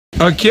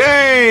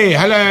Okay,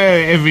 hello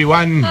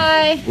everyone.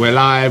 Hi. We're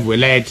live, we're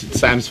late. It's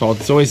Sam's fault.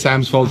 It's always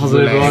Sam's fault. How's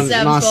everyone?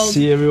 Sam's Nice fault. to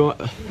see everyone.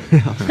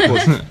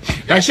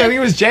 Actually, I think it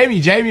was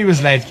Jamie. Jamie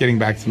was late getting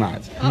back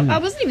tonight. I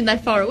wasn't even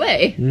that far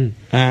away.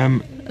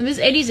 There's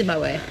Eddie's in my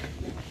way.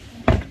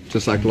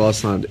 Just like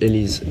last night,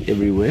 Ellie's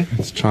everywhere.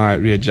 Let's try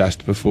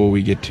readjust before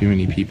we get too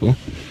many people.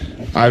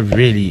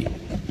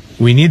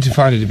 We need to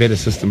find a better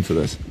system for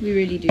this, We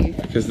really do.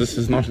 because this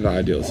is not an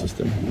ideal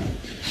system.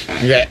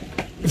 Okay,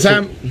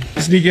 Sam,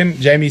 sneak in.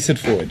 Jamie, sit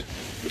forward.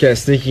 Okay,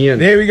 sneaking in.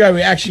 There we go.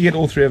 We actually get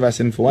all three of us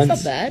in for It's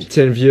once. not bad.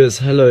 10 viewers.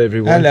 Hello,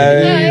 everyone. Hello,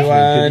 Good evening.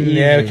 everyone. Good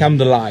Here evening. come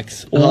the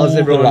likes. How's All the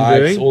everyone likes,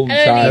 doing? all the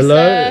Hello, time.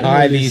 Lisa. Hello.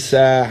 Hi,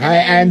 Lisa. Hi,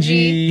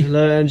 Angie.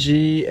 Hello,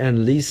 Angie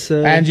and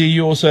Lisa. Angie,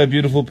 you're also a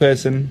beautiful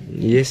person.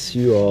 Yes,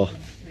 you are.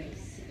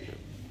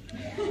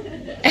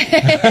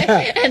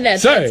 And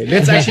that's So,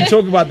 let's actually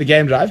talk about the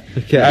game drive.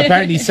 Okay.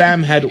 Apparently,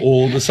 Sam had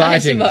all the Hi,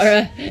 sightings.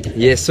 Samara.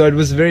 Yes, so it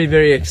was a very,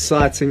 very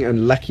exciting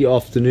and lucky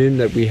afternoon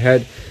that we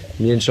had.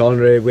 Me and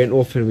Chandra went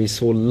off and we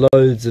saw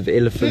loads of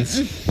elephants.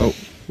 Oh,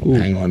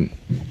 hang on.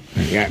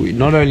 Yeah. We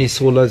not only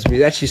saw loads,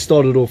 we actually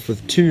started off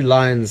with 2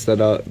 lions that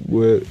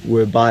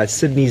were by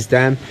Sydney's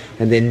dam,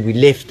 and then we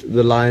left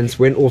the lions,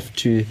 went off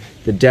to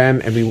the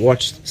dam, and we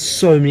watched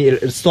so many.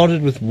 It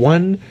started with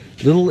one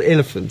little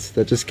elephant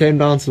that just came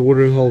down to the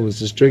watering hole, was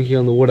just drinking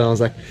on the water. I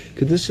was like,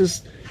 this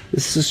is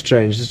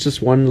strange. It's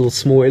just one little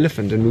small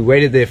elephant, and we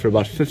waited there for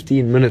about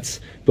 15 minutes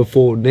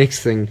before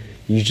next thing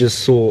you just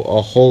saw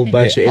a whole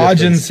bunch of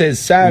elephants. Arjun says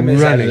Sam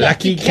is running. a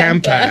lucky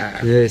camper.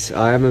 Yes,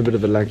 I am a bit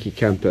of a lucky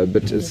camper,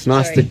 but it's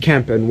nice to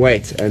camp and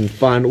wait and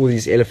find all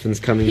these elephants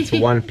coming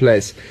to one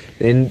place,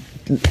 then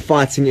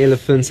fighting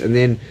elephants, and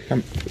then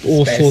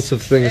all Space. sorts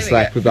of things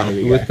There we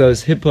like go. with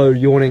those hippo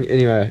yawning.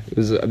 Anyway, it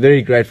was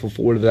very grateful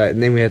for all of that,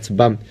 and then we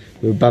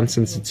were bumped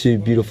into 2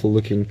 beautiful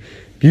looking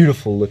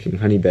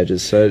honey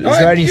badgers. So it's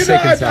Oh, only you know,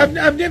 second time.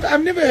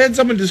 I've never heard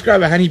someone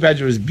describe a honey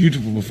badger as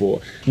beautiful before.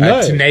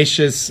 No.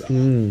 Tenacious,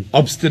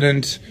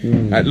 obstinate,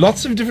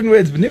 lots of different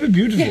words, but never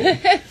beautiful.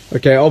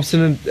 Okay,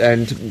 obstinate,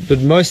 but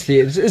mostly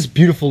it is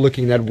beautiful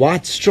looking. That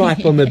white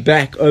stripe on the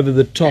back over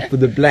the top with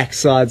the black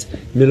sides,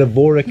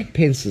 Milivoric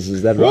pensis,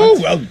 is that right? Oh,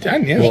 well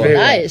done. Yes, Well, very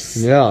well. Nice.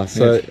 Yeah,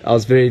 so I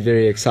was very,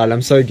 very excited.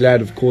 I'm so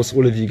glad, of course,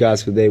 all of you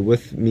guys were there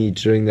with me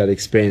during that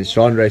experience.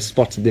 Jean-Ray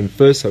spotted them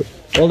first, so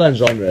well done,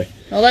 Jean-Ray.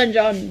 Well done,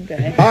 John.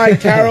 Okay. Hi,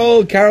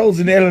 Carol. Carol's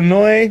in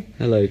Illinois.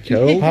 Hello,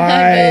 Carol.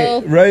 Hi,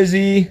 Carol.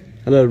 Rosie.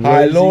 Hello, Rosie.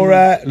 Hi,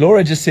 Laura.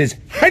 Laura just says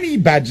honey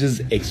badgers!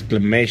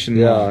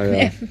 Exclamation mark.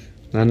 Yeah, yeah.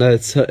 I know,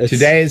 it's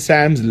Today is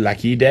Sam's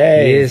lucky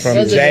day. Yes, From It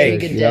was a very Chey.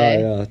 good yeah,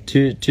 day.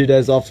 yeah. Two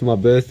days after my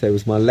birthday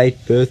was my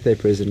late birthday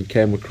present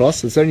came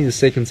across. It's only the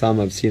second time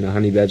I've seen a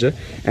honey badger,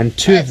 and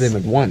 2 of them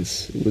at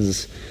once. It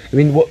was. I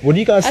mean, what do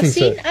you guys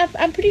think?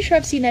 I'm pretty sure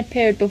I've seen that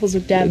pair at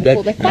Buffelshoek Dam That-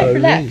 before. They're quite oh, really?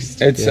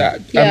 relaxed. It's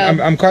Yeah.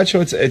 I'm quite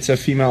sure it's a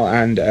female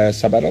and a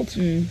sub-adult.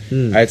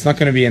 It's not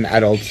going to be an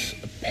adult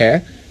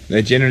pair.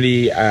 They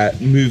generally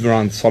move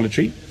around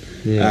solitary.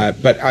 Yeah.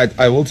 But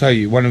I will tell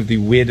you, one of the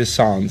weirdest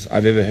sounds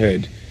I've ever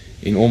heard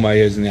in all my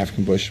years in the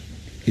African bush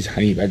is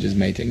honey badgers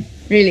mating.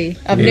 Really?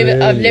 I've Yeah,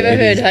 never It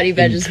heard is honey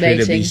badgers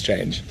incredibly mating.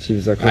 strange. She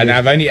was like, And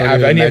I've only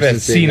ever imagine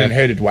seen seeing and that.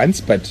 heard it once,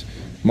 but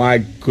my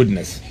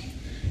goodness,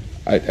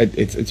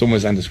 it's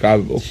almost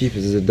indescribable.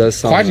 Cheapers, it does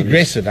sound Quite like-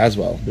 aggressive as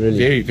well. Really?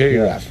 Very, very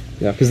Yeah. rough.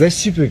 Yeah, because they're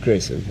super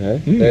aggressive, eh?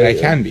 They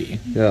can be.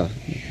 Yeah.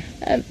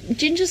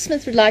 Ginger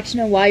Smith would like to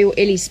know why your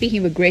Ellies, speaking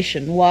of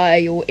aggression, why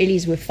your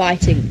Ellies were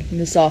fighting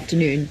this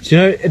afternoon. Do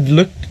you know, it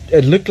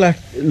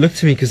looked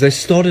to me, because they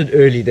started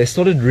early. They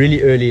started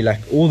really early. Like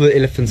all the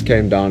elephants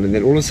came down, and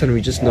then all of a sudden we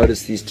just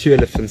noticed these 2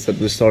 elephants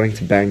that were starting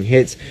to bang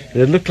heads,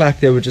 and it looked like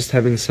they were just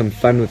having some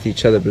fun with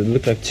each other. But it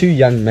looked like 2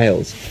 young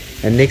males,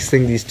 and next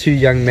thing, these 2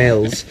 young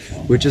males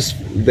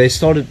they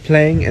started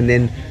playing, and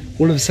then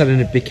all of a sudden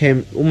it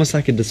became almost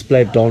like a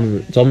display of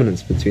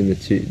dominance between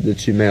the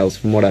two males,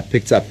 from what I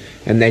picked up.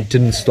 And they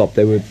didn't stop.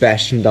 They were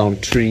bashing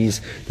down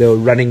trees. They were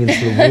running into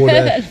the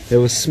water. They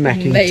were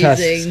smacking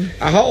Amazing. tusks.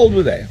 How old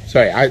were they?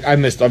 Sorry, I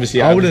missed.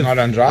 Obviously, I was not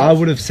on drive. I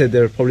would have said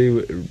they were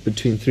probably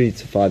between 3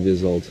 to 5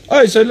 years old.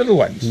 Oh, so little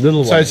ones.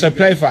 Little ones. So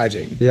play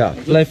fighting. Yeah,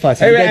 play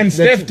fighting. Hey, and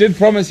Steph did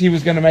promise he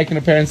was going to make an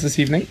appearance this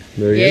evening.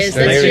 There he Yes, is.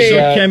 that's There we true.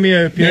 go.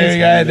 Cameo appearance.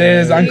 There we go.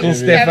 There's Uncle Cameo,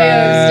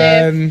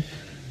 Stefan.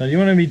 Now, you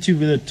want to be too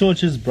with a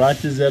torch as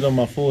bright as that on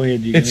my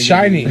forehead? You're It's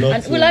gonna get shiny.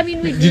 lots Well, of- I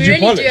mean, we Did you really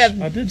polish? do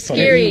have I did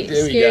scary,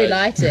 There we scary go.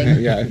 lighting.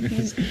 Yeah.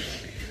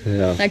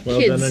 Yeah, Like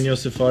well done on kids. your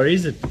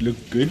safaris. It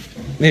looked good.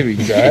 There we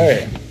go.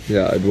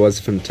 yeah, it was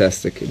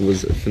fantastic. It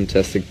was a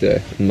fantastic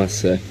day, I must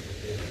say.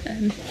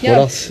 Yeah. What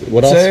else?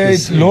 What else? So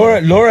was,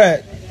 Laura,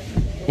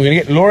 we're gonna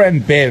get Laura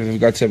and Bev.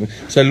 We've got 7.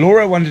 So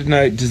Laura wanted to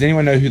know: does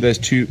anyone know who those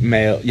 2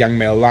 young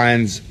male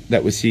lions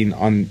that were seen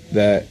on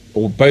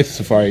both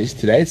safaris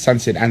today,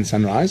 sunset and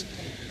sunrise?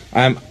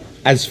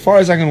 As far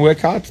as I can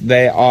work out,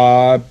 they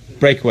are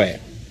breakaway.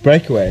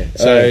 Breakaway.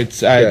 So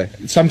it's okay.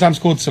 sometimes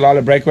called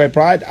Salala Breakaway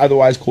Pride,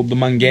 otherwise called the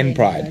Mungen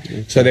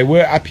Pride. So they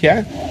were up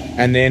here,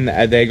 and then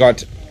they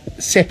got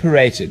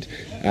separated.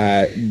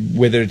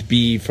 whether it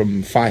be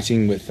from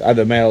fighting with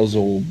other males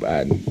or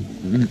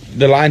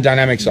the line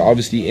dynamics are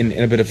obviously in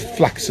a bit of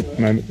flux at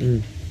the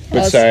moment.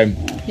 But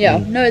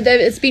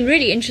it's been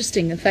really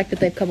interesting the fact that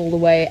they've come all the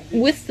way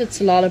with the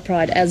Tsalala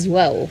Pride as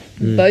well.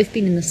 Both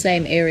been in the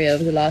same area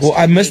over the last. Well,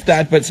 I missed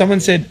that, but someone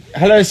said,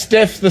 "Hello,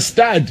 Steph the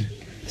stud."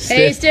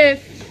 Hey, Steph.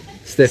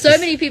 Steph So is-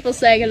 many people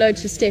saying hello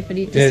to Steph, and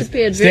he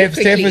disappeared very Steph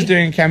quickly. was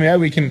doing a cameo.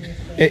 We can,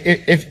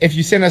 if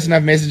you send us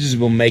enough messages,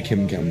 we'll make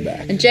him come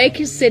back. And Jake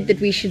has said that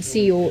we should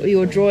see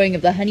your drawing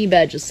of the honey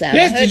badger, Sam.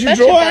 Yes, I heard did you much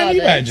draw a about honey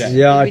it. badger?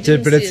 Yeah, I We did,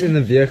 didn't but it's see in it.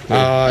 the vehicle.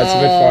 Ah, it's a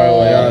bit far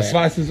away. Yeah.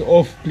 Slice is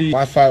off, please.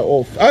 Wi-Fi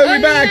off. Oh, Oh,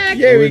 we're back. back.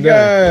 Here we We're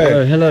back. go.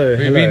 Oh,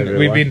 hello,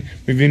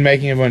 We've been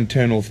making everyone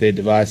turn off their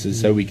devices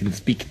so we can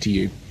speak to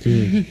you.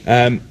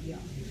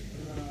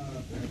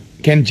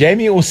 Can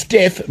Jamie or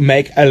Steph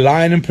make a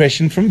lion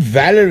impression from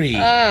Valerie?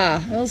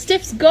 Well,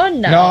 Steph's gone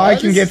now. No, I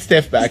can get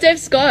Steph back.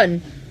 Steph's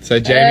gone. So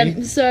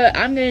Jamie, So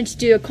I'm going to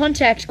do a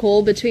contact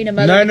call between a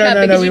mother No, and no, cub no,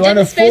 no, because we you want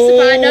didn't a specify.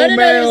 full No,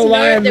 male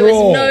lion there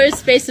roar. was no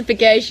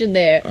specification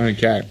there.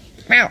 okay,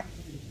 Meow.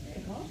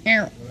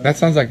 Meow. that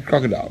sounds like a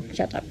crocodile.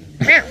 Shut up.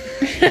 Meow.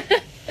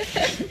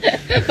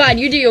 Fine,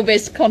 you do your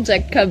best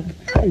contact cub.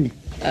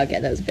 Okay,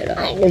 that was better.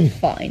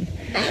 Fine.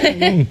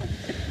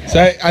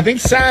 So I think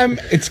Sam,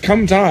 it's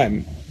come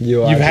time.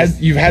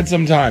 You've had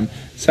some time.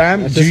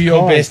 Sam, do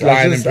your best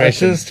lion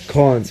impression. I just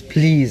can't,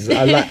 please.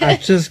 I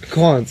just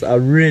can't. I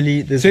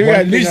really. There's So one yeah,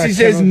 thing Lucy I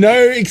says cannot-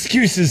 no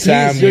excuses,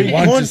 Sam. Please, We you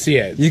want to can't- see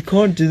it. You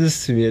can't do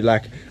this to me.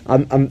 Like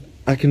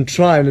I can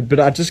try, but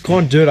I just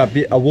can't do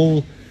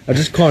it. I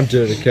just can't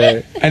do it.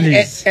 Okay. And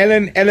Please.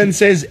 Ellen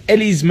says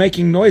Ellie's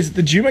making noise at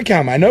the Juma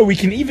cam. I know we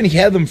can even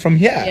hear them from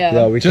here.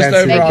 Yeah. we Just can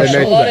over see our they Making a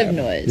make- lot shoulder. of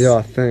noise.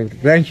 Yeah,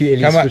 thank you,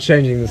 Ellie, Come on. for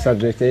changing the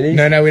subject, Ellie.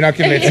 No, we're not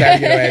going to let Sam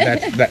get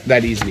away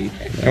that easily.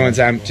 Come on,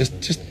 Sam. Just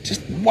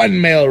one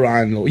male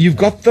lion law. You've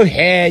got the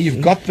hair,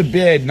 you've got the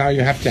beard. Now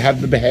you have to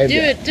have the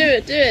behavior. Do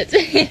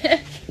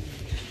it.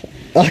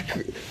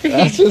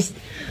 I just.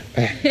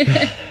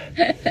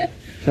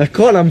 I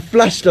can't. I'm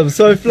flushed. I'm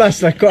so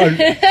flushed. I can't.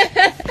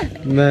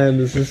 Man,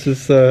 this is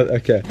just so.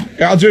 Okay.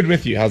 I'll do it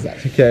with you. How's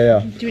that? Okay. Yeah.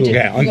 Do Cool. it.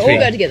 Yeah, on We'll three.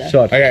 all go together.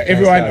 Shot. Okay,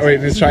 everyone. Nice. Wait,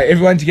 let's try.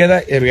 Everyone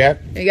together. Here we go.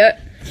 There you go.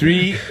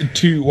 3,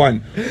 2,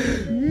 1.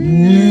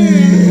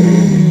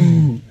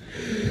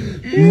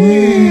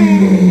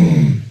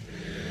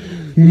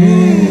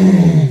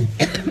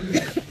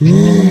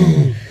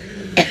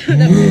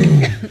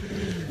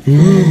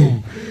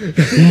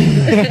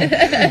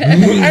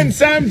 And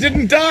Sam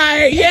didn't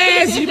die.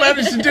 Yes, he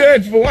managed to do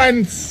it for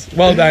once.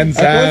 Well done,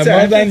 Sam.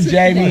 Well done,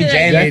 Jamie.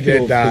 Jamie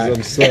did die.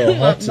 I'm so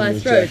hot My in the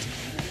throat. chat.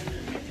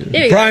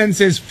 There we go. Brian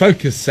says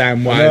focus,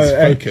 Sam Wise. No,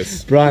 hey,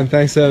 Focus. Brian,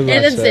 thanks so much.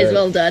 Ellen says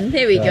well done.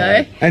 There we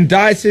go. And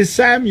Di says,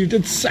 Sam, you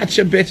did such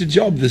a better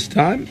job this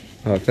time.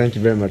 Oh, thank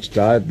you very much,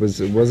 Di.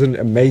 It wasn't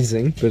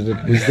amazing, but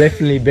it was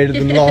definitely better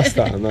than last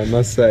time, I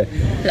must say.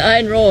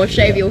 Iron Raw,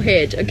 shave your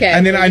head. Okay.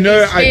 And then well, I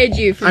know, we spared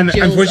you from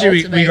Jill's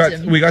unfortunately,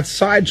 ultimatum. we got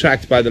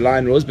sidetracked by the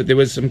lion roars, but there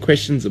was some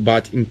questions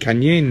about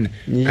Incanyen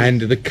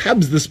and the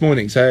Cubs this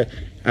morning. So,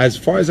 as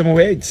far as I'm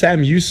aware,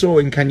 Sam, you saw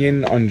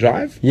Incanyen on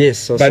drive.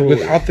 Yes, I But saw,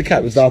 without the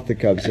Cubs. Without the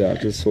Cubs, yeah, I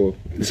just saw.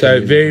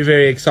 So very,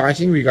 very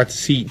exciting. We got to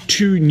see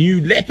 2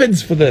 new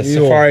leopards for the Yeah.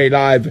 Safari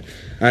Live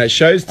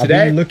shows I've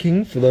today. been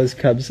looking for those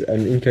Cubs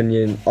and in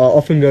Canyon. I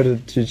often go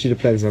to Cheetah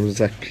Plains and I'm just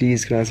like,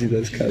 please, can I see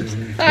those Cubs?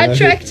 I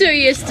tracked her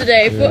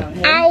yesterday for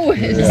hours.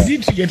 You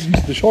need to get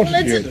into the short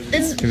Well, view.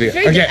 it's Here we go.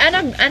 very Okay.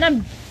 good. And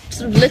I'm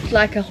sort of lit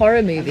like a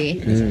horror movie.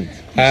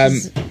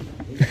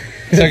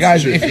 So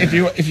guys, if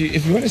you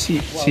want to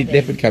see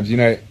leopard cubs, you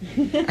know,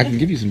 I can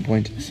give you some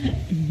pointers.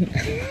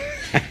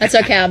 That's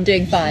okay. I'm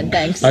doing fine.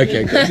 Thanks.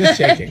 Okay, good. Just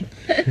checking.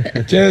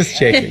 Just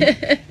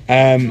checking.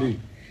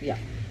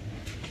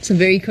 Some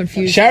very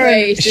confused. Sharon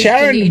phrases to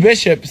Sharon need.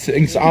 Bishop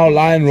thinks our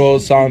lion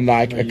roars sound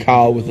like a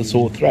cow with a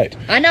sore throat.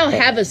 I now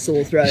have a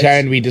sore throat.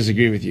 Sharon, we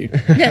disagree with you.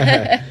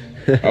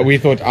 We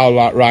thought our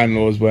lion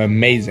roars were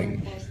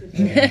amazing.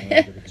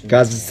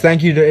 Guys,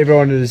 thank you to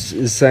everyone who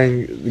is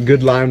saying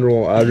good line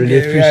roar. I really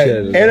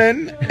appreciate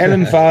it.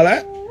 Ellen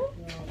Fowler.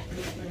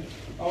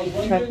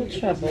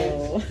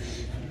 Trouble.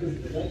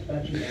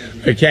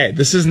 Okay,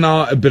 this is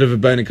now a bit of a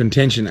bone of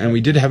contention, and we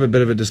did have a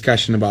bit of a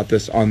discussion about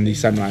this on the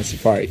Sunrise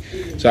Safari.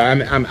 So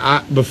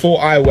before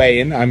I weigh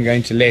in, I'm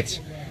going to let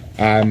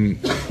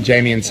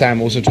Jamie and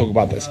Sam also talk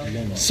about this.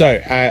 So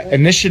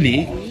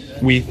initially,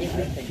 we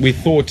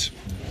thought,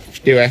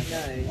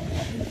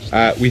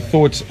 we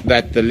thought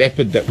that the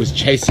leopard that was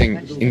chasing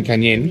in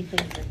Canyon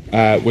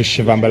was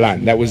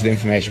Shivambalan. That was the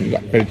information we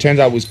got, but it turns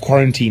out it was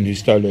Quarantine who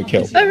stole her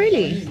kill. Oh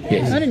really?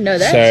 Yes. I didn't know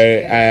that.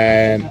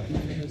 So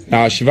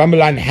now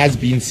Shivambalan has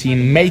been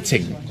seen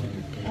mating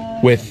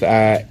with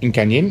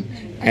Incanyen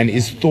and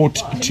is thought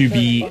to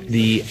be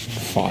the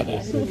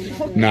father.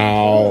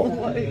 Now I'm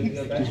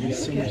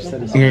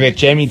going to let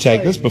Jamie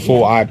take this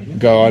before I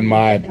go on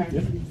my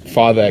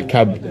father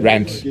cub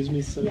rant,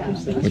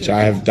 which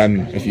I have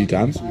done a few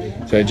times.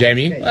 So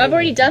Jamie, Well, I've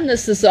already done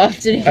this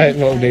afternoon.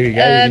 well there we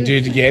go. You can do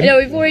it again. You know,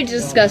 we've already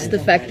discussed the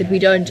fact that we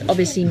don't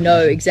obviously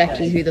know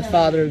exactly who the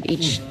father of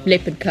each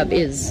leopard cub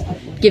is.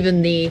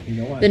 given the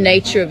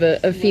nature of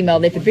a female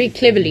leopard, very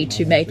cleverly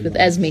to mate with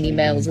as many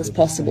males as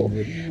possible.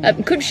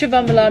 Could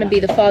Shivambalana be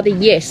the father?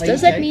 Yes.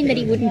 Does that mean that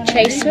he wouldn't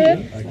chase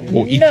her?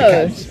 Or eat No.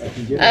 the cubs?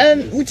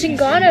 With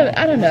Tingana,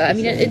 I don't know. I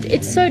mean,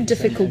 it's so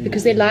difficult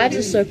because their lives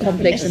are so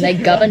complex and they're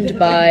governed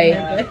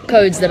by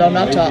codes that are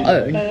not our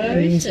own.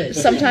 And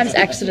sometimes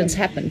accidents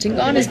happen.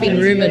 Tingana's been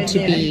rumored to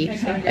be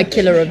a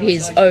killer of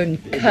his own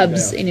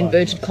cubs, in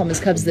inverted commas,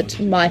 cubs that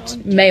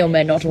may or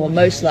may not, or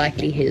most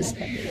likely his.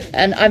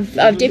 And I've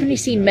definitely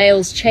seen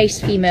males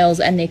chase females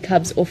and their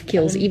cubs off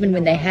kills, even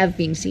when they have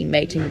been seen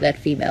mating with that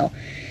female.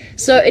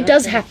 So it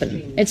does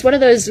happen. It's one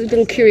of those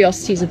little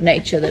curiosities of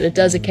nature that it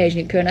does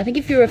occasionally occur. And I think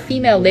if you're a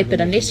female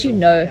leopard, unless you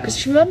know, because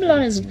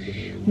Shivambalana has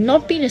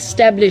not been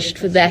established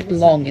for that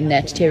long in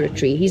that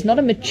territory. He's not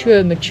a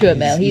mature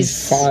male.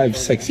 He's 5,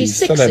 6. He's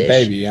still a six-ish.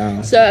 baby,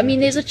 yeah. So I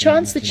mean, there's a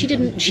chance that she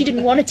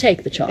didn't want to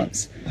take the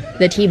chance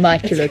that he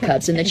might kill her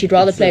cubs, and that she'd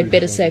rather play it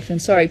better safe than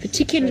sorry.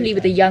 Particularly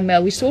with a young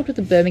male, we saw it with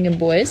the Birmingham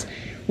boys,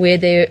 where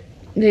their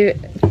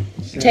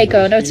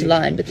takeover. I know it's a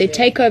line, but their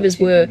takeovers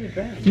were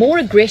more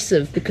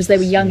aggressive because they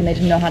were young and they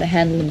didn't know how to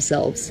handle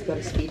themselves.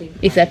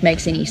 If that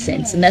makes any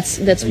sense, and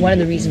that's one of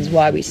the reasons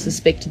why we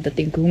suspected that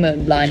the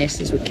Nguma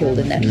lionesses were killed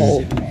in that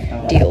whole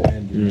deal.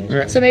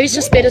 So maybe it's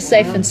just better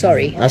safe than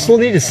sorry. I still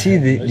need to see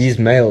these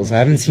males. I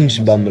haven't seen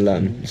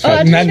Shibambalana. Oh,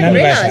 I didn't none of us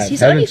realize have.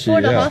 he's only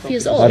Haven't you? 4.5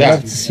 years old. I'd Yeah.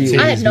 love to see I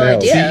all had these no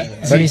males. idea.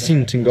 I've only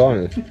seen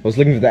Tingana. I was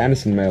looking for the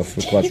Anderson male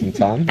for quite some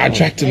time. I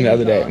tracked him the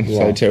other day.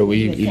 So terrible,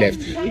 he left.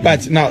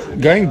 But now,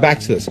 going back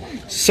to this.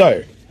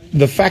 So,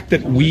 the fact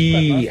that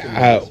we,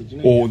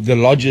 or the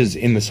lodges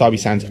in the Sabi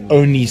Sands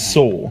only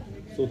saw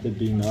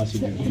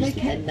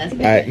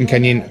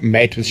Nkanyin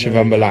mate with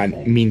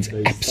Shivambalana means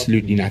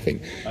absolutely nothing.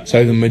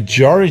 So the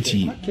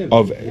majority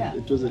of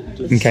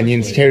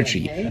Nkanyin's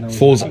territory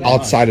falls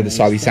outside of the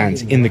Sabi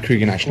Sands in the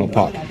Kruger National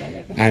Park.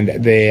 And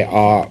there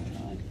are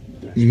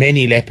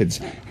many leopards.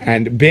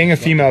 And being a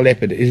female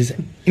leopard, it is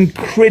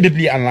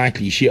incredibly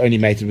unlikely she only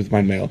mated with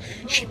one male.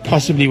 She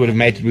possibly would have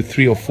mated with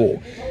 3 or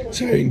 4.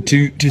 So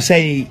to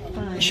say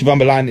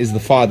Shivambalana is the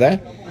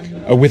father,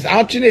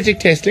 without genetic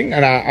testing,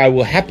 and I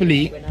will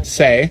happily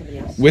say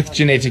with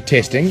genetic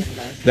testing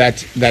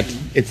that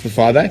it's the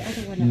father,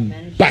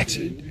 but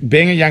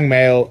being a young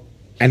male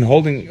and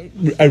holding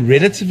a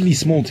relatively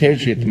small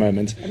territory at the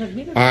moment,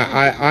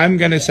 I'm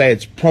going to say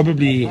it's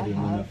probably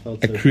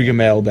a Kruger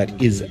male that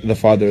is the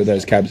father of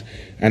those cubs,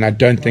 and I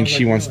don't think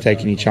she wants to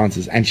take any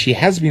chances. And she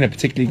has been a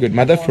particularly good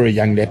mother for a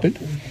young leopard.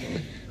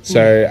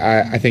 So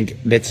I think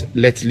let's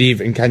leave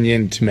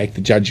Nkanyin to make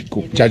the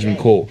judgment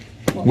call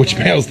which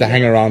males to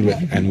hang around with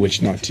and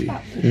which not to.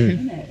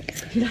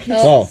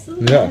 Oh,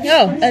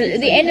 yeah.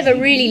 The end of a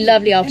really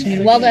lovely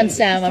afternoon. Well done,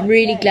 Sam. I'm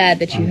really glad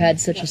that you had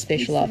such a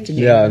special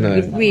afternoon. Yeah, I know.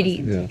 It really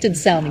did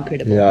sound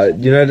incredible.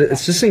 Yeah,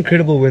 it's just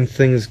incredible when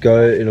things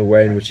go in a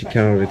way in which you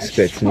cannot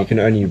expect, and you can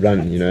only run,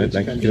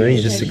 like you can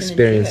only just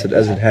experience it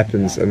as it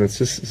happens, and it's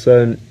just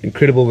so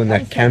incredible when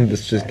that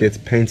canvas just gets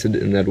painted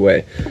in that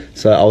way.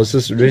 So I was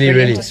just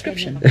really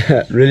Description.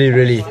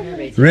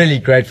 really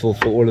grateful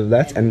for all of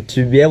that, and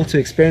to be able to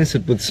experience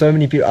it with so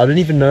many people. I don't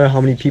even know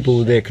how many people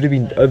were there. It could have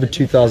been over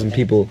 2,000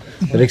 people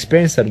that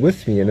experienced that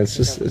with me, and it's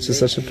just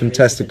such a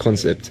fantastic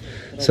concept.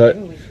 So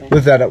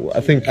with that,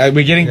 I think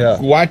we're getting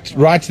right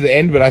to the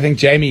end, but I think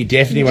Jamie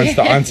definitely wants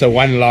to answer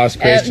one last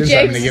question, so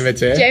I'm going to give it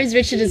to her. James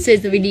Richard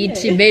says that we need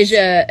to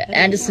measure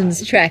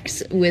Anderson's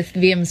tracks with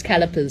VM's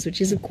calipers,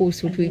 which is of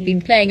course what we've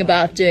been playing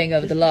about doing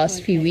over the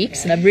last few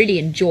weeks, and I've really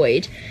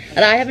enjoyed.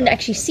 And I haven't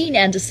actually seen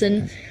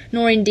Anderson,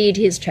 nor indeed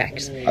his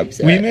tracks.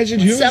 So we measured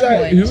who was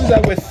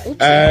that with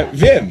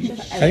Vim.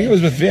 I think it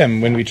was with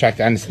Vim when we tracked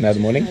Anderson the other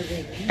morning,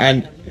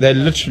 and they're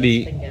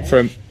literally,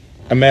 for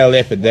a male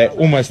leopard, they're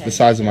almost the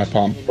size of my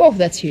palm. Oh,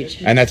 that's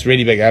huge. And that's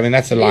really big. I mean,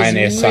 that's a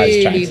lioness size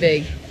really track.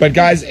 big. But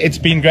guys, it's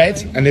been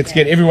great, and let's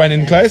get everyone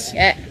in close.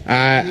 Yeah.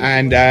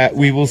 And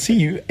we will see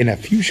you in a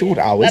few short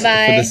hours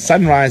Bye-bye. for the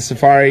sunrise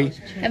safari.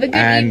 Have a good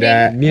and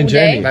evening. me and all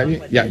day.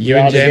 Jamie. Yeah, you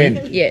and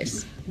Jamie.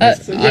 Yes.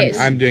 Yes.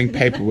 I'm doing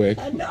paperwork.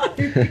 So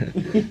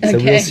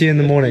Okay. we'll see you in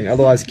the morning.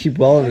 Otherwise, keep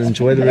well and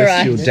enjoy the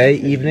rest of Alright. your day,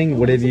 evening,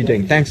 whatever you're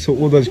doing. Thanks for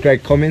all those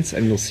great comments,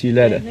 and we'll see you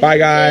later. Bye,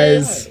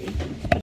 guys.